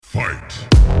Fight!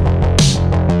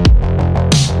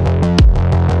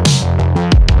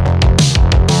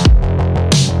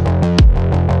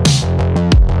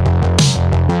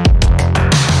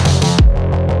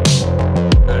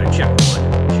 Check one.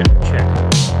 Check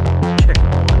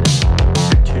one.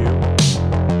 Check two.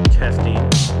 Testing.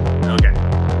 Okay.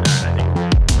 Alright, I think we're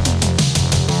good.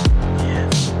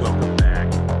 Yes, welcome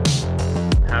back.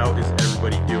 How is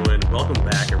everybody doing? Welcome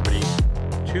back, everybody,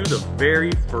 to the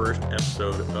very first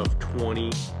episode of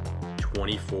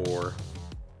 2024.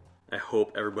 I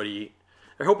hope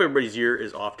everybody's year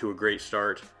is off to a great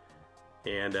start,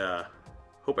 and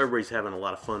hope everybody's having a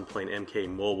lot of fun playing MK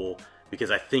Mobile, because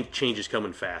I think change is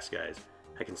coming fast, guys.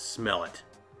 I can smell it.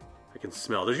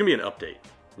 There's gonna be an update.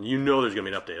 You know there's gonna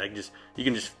be an update. You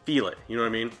can just feel it. You know what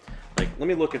I mean? Like, let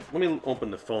me open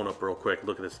the phone up real quick.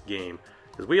 Look at this game,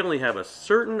 because we only have a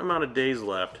certain amount of days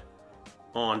left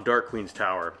on Dark Queen's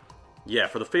Tower. Yeah,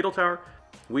 for the Fatal Tower,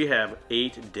 we have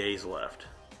 8 days left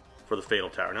for the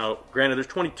Fatal Tower. Now, granted, there's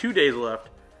 22 days left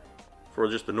for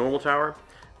just the normal tower,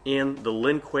 and the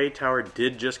Lin Kuei Tower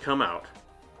did just come out.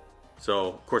 So,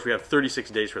 of course, we have 36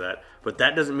 days for that. But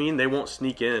that doesn't mean they won't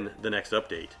sneak in the next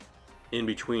update in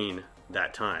between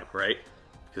that time, right?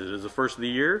 Because it is the first of the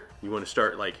year. You want to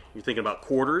start, like, you're thinking about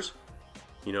quarters.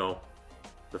 You know,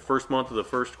 the first month of the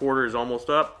first quarter is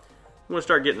almost up. We want to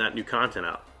start getting that new content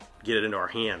out. Get it into our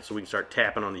hands so we can start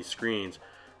tapping on these screens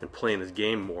and playing this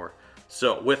game more.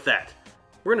 So, with that,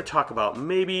 we're going to talk about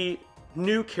maybe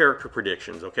new character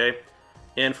predictions, okay?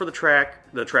 And for my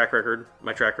track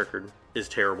record is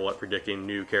terrible at predicting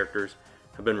new characters.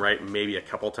 I've been right maybe a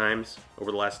couple times over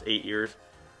the last 8 years.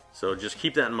 So just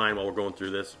keep that in mind while we're going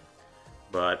through this.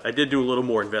 But I did do a little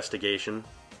more investigation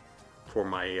for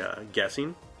my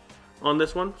guessing on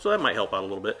this one, so that might help out a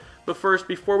little bit. But first,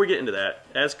 before we get into that,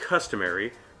 as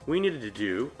customary, we needed to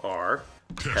do our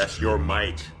Test Your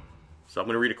Might. So I'm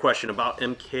going to read a question about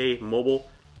MK Mobile,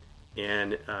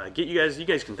 and get you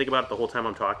guys can think about it the whole time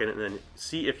I'm talking, and then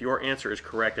see if your answer is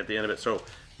correct at the end of it. So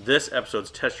this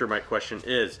episode's Test Your Might question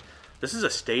this is a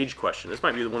stage question. This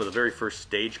might be one of the very first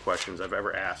stage questions I've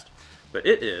ever asked. But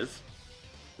it is,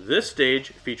 this stage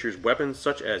features weapons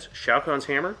such as Shao Kahn's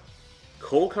hammer,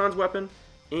 Cole Kahn's weapon,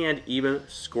 and even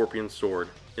Scorpion's sword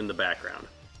in the background.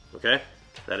 Okay?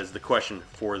 That is the question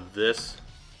for this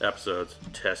episode's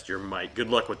Test Your Might. Good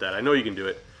luck with that. I know you can do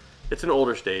it. It's an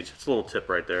older stage. It's a little tip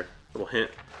right there. A little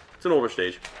hint. It's an older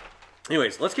stage.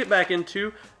 Anyways, let's get back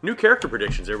into new character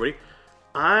predictions, everybody.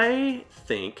 I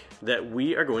think that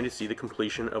we are going to see the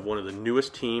completion of one of the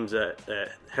newest teams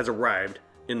that has arrived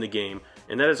in the game,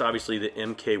 and that is obviously the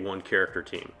MK1 character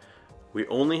team. We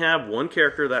only have one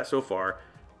character of that so far.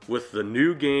 With the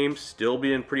new game still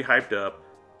being pretty hyped up,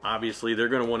 obviously they're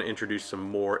going to want to introduce some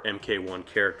more MK1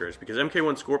 characters, because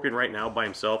MK1 Scorpion right now by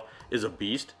himself is a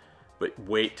beast, but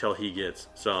wait till he gets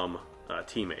some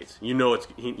teammates. You know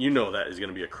that is going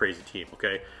to be a crazy team,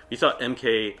 okay? You thought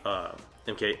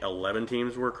MK11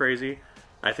 teams were crazy.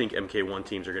 I think MK1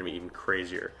 teams are going to be even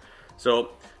crazier.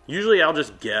 So usually I'll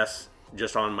just guess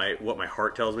just on what my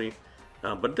heart tells me.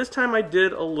 But this time I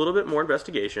did a little bit more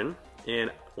investigation.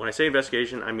 And when I say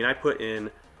investigation, I mean I put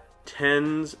in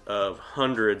tens of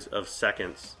hundreds of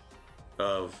seconds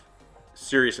of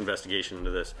serious investigation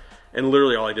into this. And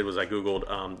literally all I did was I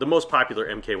Googled the most popular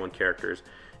MK1 characters.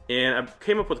 And I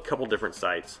came up with a couple different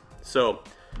sites. So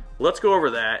let's go over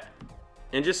that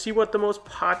and just see what the most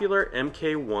popular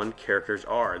MK1 characters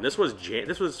are. And this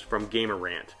was from Gamer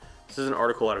Rant. This is an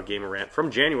article out of Gamer Rant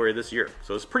from January this year,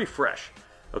 so it's pretty fresh.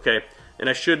 Okay, and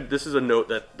this is a note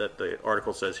that the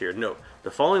article says here. Note,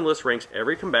 the following list ranks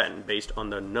every combatant based on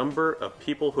the number of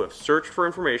people who have searched for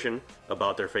information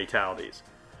about their fatalities.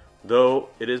 Though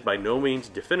it is by no means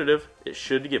definitive, it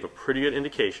should give a pretty good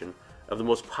indication of the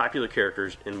most popular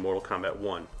characters in Mortal Kombat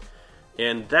 1.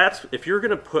 And that's, if you're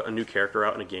going to put a new character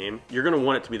out in a game, you're going to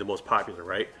want it to be the most popular,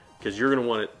 right? Because you're going to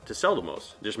want it to sell the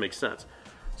most. It just makes sense.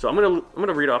 So I'm going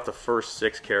to read off the first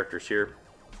 6 characters here.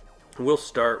 We'll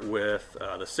start with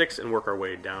the 6 and work our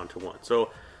way down to 1.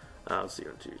 So let's see,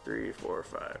 1, 2, 3, 4,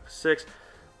 5, 6.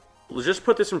 Let's just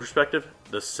put this in perspective.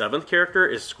 The 7th character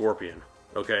is Scorpion.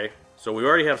 Okay, so we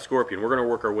already have Scorpion. We're going to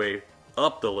work our way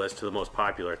up the list to the most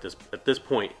popular at this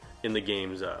point in the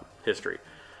game's history.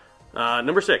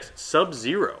 Number 6,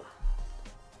 Sub-Zero.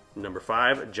 Number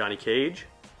 5, Johnny Cage.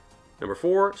 Number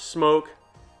 4, Smoke.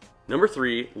 Number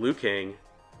 3, Liu Kang.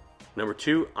 Number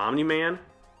 2, Omni-Man.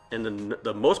 And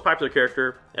the most popular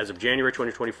character as of January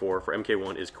 2024 for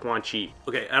MK1 is Quan Chi.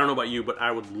 Okay, I don't know about you, but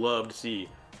I would love to see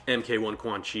MK1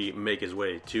 Quan Chi make his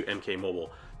way to MK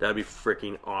Mobile. That'd be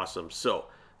freaking awesome. So,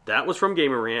 that was from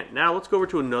Gamer Rant. Now let's go over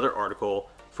to another article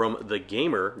from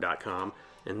thegamer.com.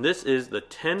 and this is the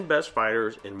 10 best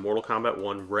fighters in Mortal Kombat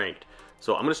 1 ranked.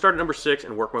 So I'm going to start at number 6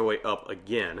 and work my way up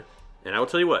again. And I will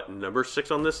tell you what, number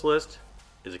 6 on this list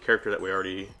is a character that we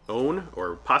already own,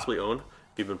 or possibly own,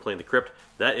 if you've been playing the Crypt.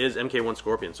 That is MK1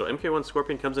 Scorpion. So MK1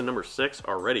 Scorpion comes in number 6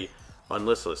 already on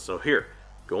this list. So here,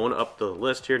 going up the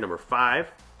list here, number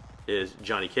 5 is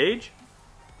Johnny Cage.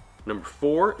 Number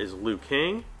 4 is Liu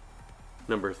Kang.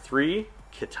 Number 3,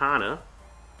 Kitana.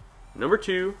 Number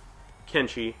 2,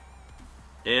 Kenshi.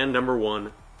 And number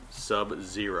 1,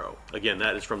 Sub-Zero. Again,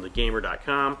 that is from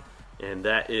thegamer.com, and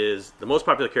that is the most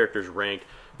popular characters ranked.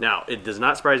 Now, it does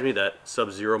not surprise me that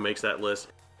Sub-Zero makes that list.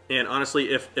 And honestly,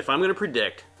 if I'm going to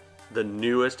predict the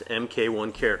newest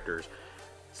MK1 characters,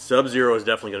 Sub-Zero is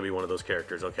definitely going to be one of those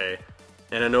characters, okay?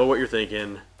 And I know what you're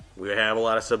thinking. We have a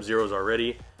lot of Sub-Zeros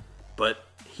already, but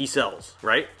he sells,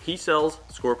 right? He sells,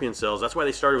 Scorpion sells. That's why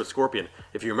they started with Scorpion.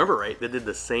 If you remember right, they did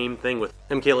the same thing with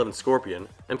MK11 Scorpion.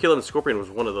 MK11 Scorpion was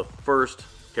one of the first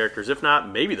characters, if not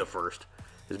maybe the first.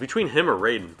 It was between him or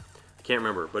Raiden. I can't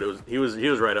remember, but he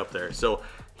was right up there. So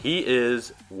he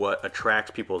is what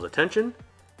attracts people's attention.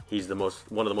 He's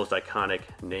one of the most iconic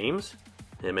names,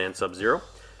 him and Sub-Zero.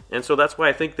 And so that's why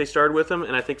I think they started with him,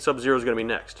 and I think Sub-Zero is going to be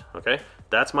next. Okay,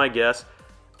 that's my guess.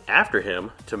 After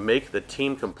him, to make the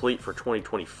team complete for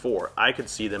 2024, I could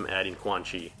see them adding Quan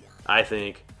Chi. I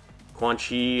think Quan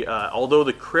Chi, although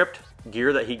the Crypt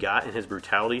gear that he got in his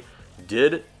brutality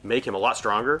did make him a lot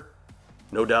stronger,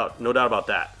 no doubt about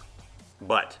that.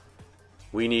 But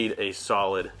we need a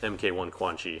solid MK1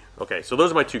 Quan Chi. Okay, so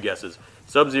those are my two guesses: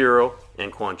 Sub-Zero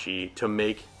and Quan Chi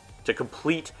to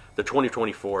complete the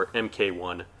 2024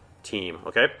 MK1 team.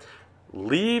 Okay,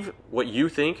 leave what you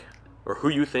think or who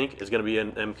you think is going to be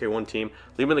an MK1 team.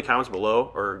 Leave them in the comments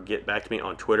below, or get back to me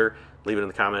on Twitter. Leave it in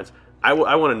the comments. I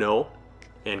want to know,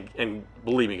 and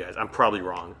believe me, guys, I'm probably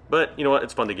wrong, but you know what?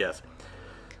 It's fun to guess.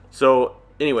 So,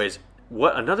 anyways,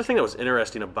 another thing that was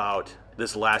interesting about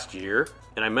this last year,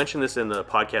 and I mentioned this in the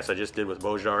podcast I just did with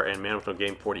Bojar and Man with No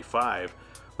Game 45,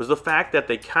 was the fact that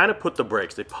they kind of put the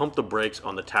brakes. They pumped the brakes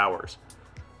on the towers,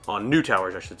 on new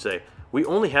towers, I should say. We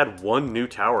only had one new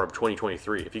tower of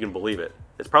 2023, if you can believe it.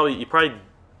 You probably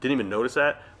didn't even notice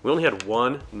that. We only had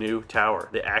one new tower,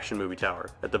 the action movie tower,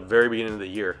 at the very beginning of the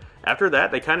year. After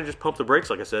that, they kind of just pumped the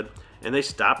brakes, like I said, and they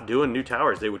stopped doing new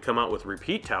towers. They would come out with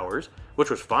repeat towers,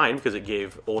 which was fine because it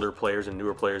gave older players and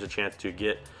newer players a chance to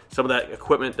get some of that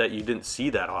equipment that you didn't see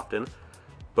that often.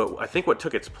 But I think what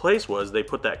took its place was they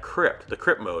put that the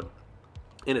Crypt mode,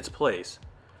 in its place.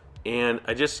 And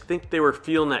I just think they were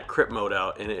feeling that Crypt mode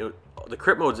out, and the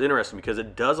Crypt mode is interesting because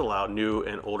it does allow new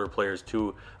and older players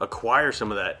to acquire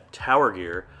some of that tower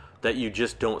gear that you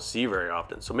just don't see very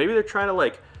often. So maybe they're trying to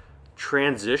like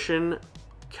transition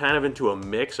kind of into a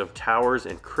mix of towers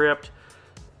and Crypt.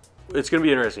 It's going to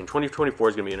be interesting. 2024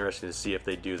 is going to be interesting to see if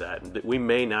they do that. We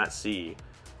may not see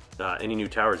any new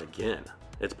towers again.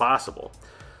 It's possible.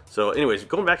 So anyways,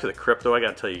 going back to the Crypt though, I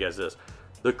got to tell you guys this.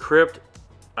 The Crypt,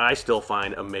 I still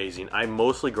find amazing. I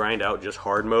mostly grind out just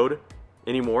hard mode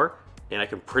anymore, and I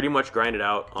can pretty much grind it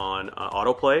out on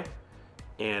autoplay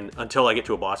and until I get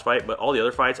to a boss fight. But all the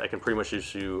other fights, I can pretty much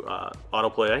just do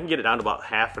autoplay. I can get it down to about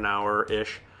half an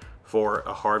hour-ish for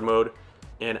a hard mode.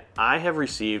 And I have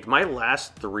received, my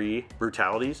last 3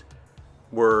 brutalities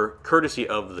were courtesy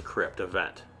of the Crypt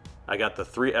event. I got the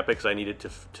 3 epics I needed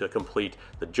to complete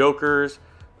the Jokers,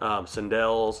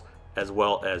 Sindel's, as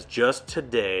well as just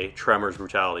today, Tremors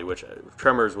Brutality, which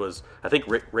Tremors was, I think,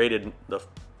 rated the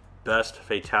best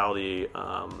fatality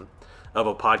of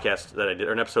a podcast that I did,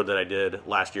 or an episode that I did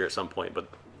last year at some point, but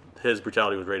his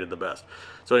Brutality was rated the best.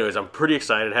 So anyways, I'm pretty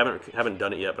excited. Haven't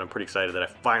done it yet, but I'm pretty excited that I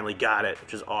finally got it,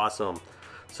 which is awesome.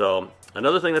 So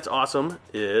another thing that's awesome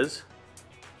is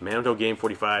Man with No Game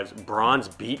 45's Bronze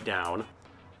Beatdown.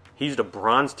 He used a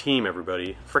bronze team,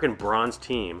 everybody, freaking bronze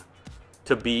team,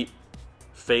 to beat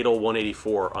Fatal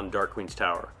 184 on Dark Queen's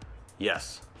Tower.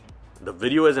 Yes, the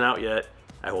video isn't out yet.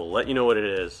 I will let you know what it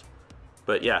is.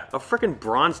 But yeah, a freaking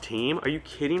bronze team? Are you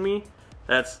kidding me?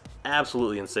 That's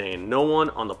absolutely insane. No one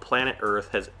on the planet Earth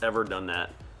has ever done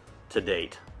that to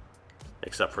date,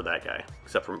 except for that guy,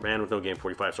 except for Man with No Game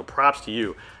 45. So props to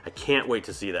you. I can't wait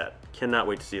to see that. Cannot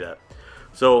wait to see that.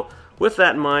 So with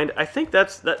that in mind, I think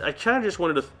that's that. I kind of just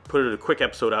wanted to put a quick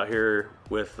episode out here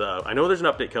with. I know there's an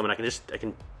update coming. I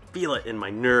can feel it in my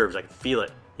nerves. I can feel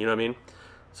it. You know what I mean?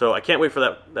 So I can't wait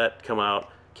for that to come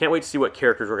out. Can't wait to see what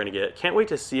characters we're going to get. Can't wait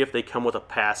to see if they come with a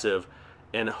passive.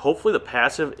 And hopefully the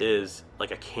passive is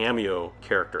like a cameo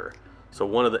character. So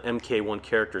one of the MK1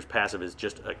 characters' passive is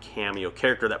just a cameo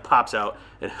character that pops out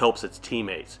and helps its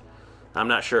teammates. I'm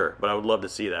not sure, but I would love to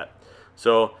see that.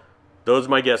 So those are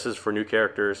my guesses for new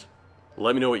characters.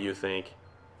 Let me know what you think.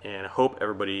 and I hope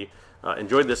everybody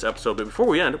enjoyed this episode. But before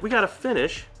we end, we got to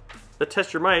finish the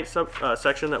Test Your Might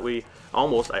section that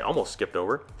I almost skipped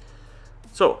over.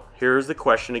 So, here's the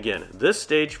question again. This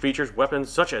stage features weapons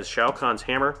such as Shao Kahn's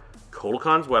hammer, Kotal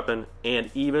Kahn's weapon,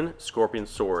 and even Scorpion's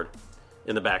sword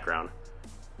in the background.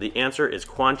 The answer is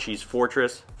Quan Chi's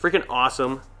Fortress. Freaking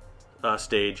awesome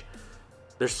stage.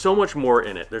 There's so much more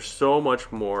in it. There's so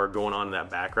much more going on in that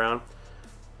background.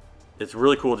 It's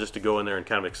really cool just to go in there and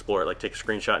kind of explore it, like take a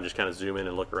screenshot and just kind of zoom in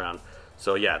and look around.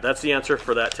 So yeah, that's the answer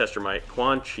for that Test Your Might,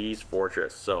 Quan Chi's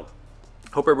Fortress. So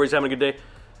hope everybody's having a good day.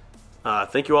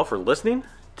 Thank you all for listening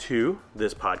to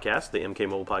this podcast, the MK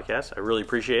Mobile Podcast. I really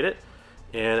appreciate it.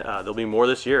 And there'll be more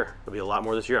this year. There'll be a lot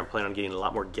more this year. I'm planning on getting a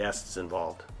lot more guests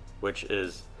involved, which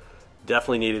is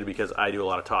definitely needed because I do a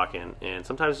lot of talking. And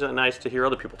sometimes it's nice to hear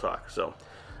other people talk. So, all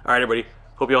right, everybody.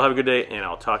 Hope you all have a good day, and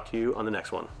I'll talk to you on the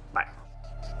next one. Bye.